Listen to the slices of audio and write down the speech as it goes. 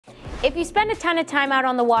If you spend a ton of time out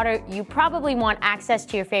on the water, you probably want access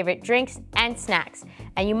to your favorite drinks and snacks.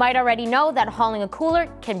 And you might already know that hauling a cooler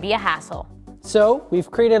can be a hassle. So, we've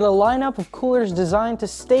created a lineup of coolers designed to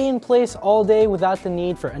stay in place all day without the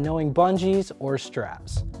need for annoying bungees or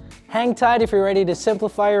straps. Hang tight if you're ready to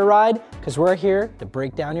simplify your ride, because we're here to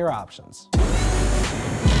break down your options.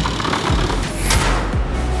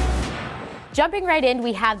 Jumping right in,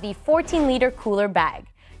 we have the 14-liter cooler bag.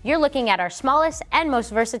 You're looking at our smallest and most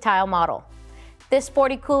versatile model. This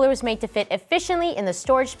sporty cooler was made to fit efficiently in the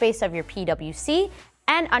storage space of your PWC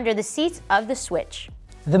and under the seats of the Switch.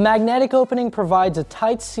 The magnetic opening provides a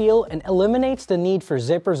tight seal and eliminates the need for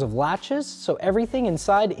zippers of latches, so everything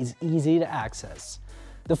inside is easy to access.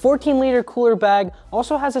 The 14-liter cooler bag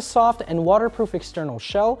also has a soft and waterproof external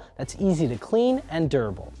shell that's easy to clean and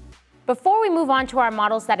durable. Before we move on to our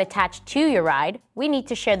models that attach to your ride, we need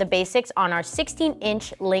to share the basics on our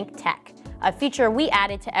 16-inch LinQ tech, a feature we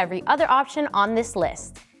added to every other option on this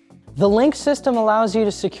list. The LinQ system allows you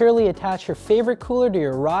to securely attach your favorite cooler to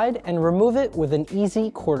your ride and remove it with an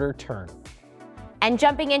easy quarter turn. And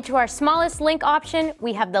jumping into our smallest LinQ option,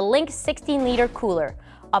 we have the LinQ 16-liter cooler,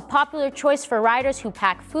 a popular choice for riders who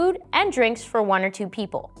pack food and drinks for 1 or 2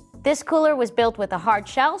 people. This cooler was built with a hard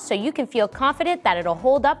shell, so you can feel confident that it'll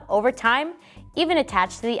hold up over time, even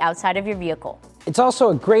attached to the outside of your vehicle. It's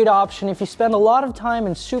also a great option if you spend a lot of time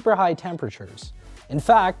in super high temperatures. In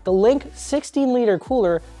fact, the LinQ 16-liter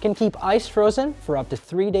cooler can keep ice frozen for up to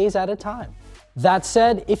 3 days at a time. That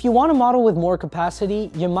said, if you want a model with more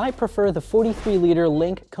capacity, you might prefer the 43-liter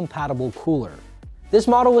LinQ compatible cooler. This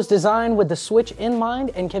model was designed with the Switch in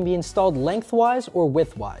mind and can be installed lengthwise or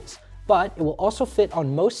widthwise, but it will also fit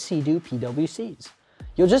on most Sea-Doo PWCs.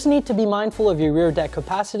 You'll just need to be mindful of your rear deck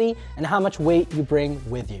capacity and how much weight you bring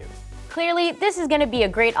with you. Clearly, this is going to be a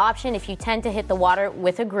great option if you tend to hit the water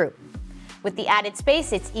with a group. With the added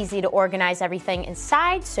space, it's easy to organize everything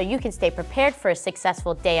inside so you can stay prepared for a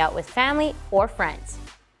successful day out with family or friends.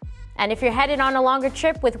 And if you're headed on a longer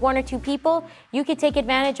trip with 1 or 2 people, you can take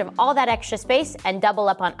advantage of all that extra space and double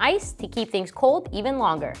up on ice to keep things cold even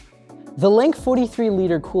longer. The LinQ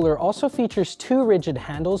 43-liter cooler also features 2 rigid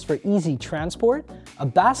handles for easy transport, a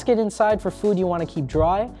basket inside for food you want to keep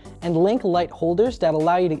dry, and LinQ light holders that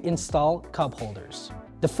allow you to install cup holders.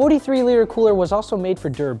 The 43-liter cooler was also made for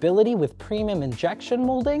durability with premium injection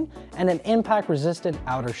molding and an impact-resistant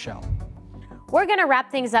outer shell. We're going to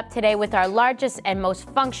wrap things up today with our largest and most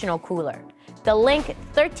functional cooler. The LinQ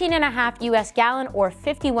 13.5 US gallon or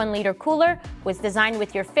 51-liter cooler was designed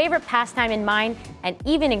with your favorite pastime in mind and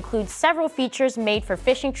even includes several features made for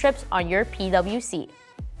fishing trips on your PWC.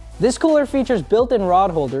 This cooler features built-in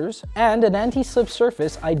rod holders and an anti-slip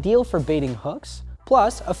surface ideal for baiting hooks,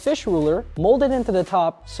 plus a fish ruler molded into the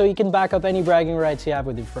top so you can back up any bragging rights you have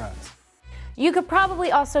with your friends. You could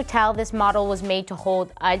probably also tell this model was made to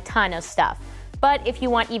hold a ton of stuff. But if you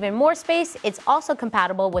want even more space, it's also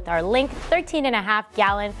compatible with our LinQ 13.5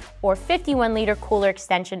 gallon or 51-liter cooler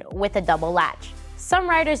extension with a double latch. Some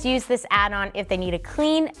riders use this add-on if they need a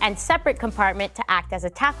clean and separate compartment to act as a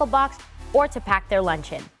tackle box or to pack their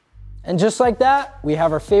lunch in. And just like that, we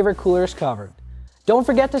have our favorite coolers covered. Don't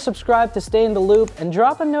forget to subscribe to stay in the loop and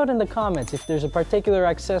drop a note in the comments if there's a particular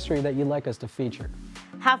accessory that you'd like us to feature.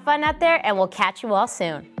 Have fun out there and we'll catch you all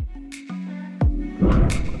soon.